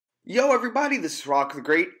Yo everybody, this is Rock the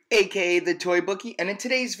Great, aka the Toy Bookie, and in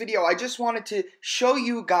today's video I just wanted to show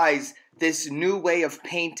you guys this new way of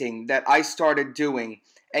painting that I started doing,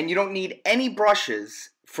 and you don't need any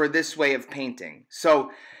brushes for this way of painting.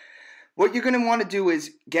 So what you're going to want to do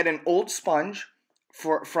is get an old sponge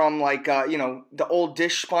from like the old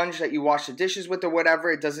dish sponge that you wash the dishes with or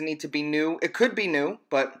whatever. It doesn't need to be new. It could be new,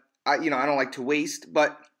 but I don't like to waste.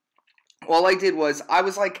 But all I did was I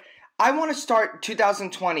was like, I want to start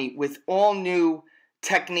 2020 with all new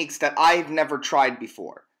techniques that I've never tried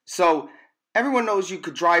before. So everyone knows you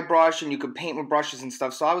could dry brush and you could paint with brushes and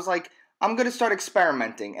stuff. So I was like, I'm going to start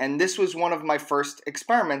experimenting. And this was one of my first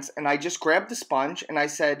experiments. And I just grabbed the sponge and I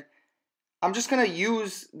said, I'm just going to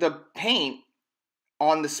use the paint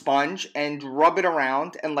on the sponge and rub it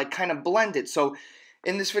around and like kind of blend it. So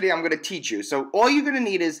in this video, I'm going to teach you. So all you're going to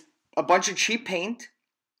need is a bunch of cheap paint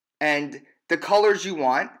and the colors you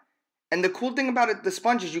want. And the cool thing about it, the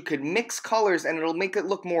sponge, is you could mix colors and it'll make it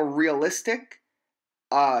look more realistic.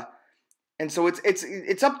 And so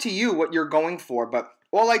it's up to you what you're going for. But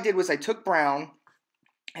all I did was I took brown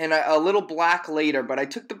and a little black later. But I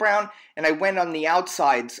took the brown and I went on the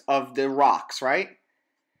outsides of the rocks, right?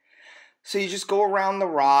 So you just go around the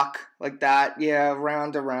rock like that. Yeah,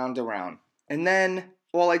 around. And then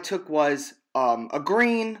all I took was a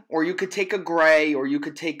green, or you could take a gray, or you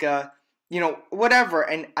could take a whatever,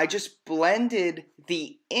 and I just blended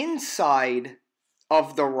the inside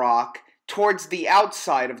of the rock towards the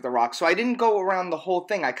outside of the rock. So I didn't go around the whole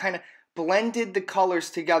thing. I kind of blended the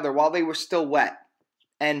colors together while they were still wet.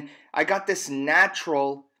 And I got this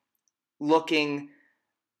natural looking,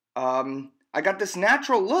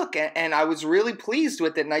 look, and I was really pleased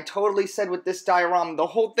with it. And I totally said with this diorama, the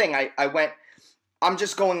whole thing, I went, I'm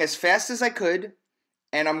just going as fast as I could,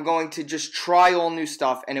 and I'm going to just try all new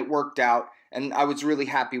stuff, and it worked out, and I was really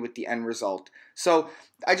happy with the end result. So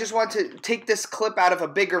I just want to take this clip out of a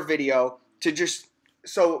bigger video to just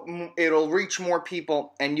so it'll reach more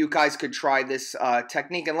people, and you guys could try this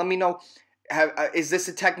technique, and let me know, is this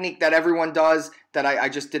a technique that everyone does that I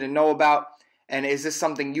just didn't know about? And is this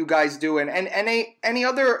something you guys do? And any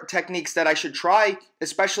other techniques that I should try,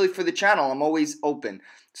 especially for the channel, I'm always open.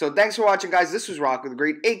 So thanks for watching, guys. This was Rock with the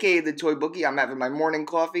Great, aka the Toy Bookie. I'm having my morning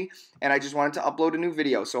coffee, and I just wanted to upload a new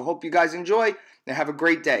video. So hope you guys enjoy, and have a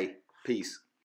great day. Peace.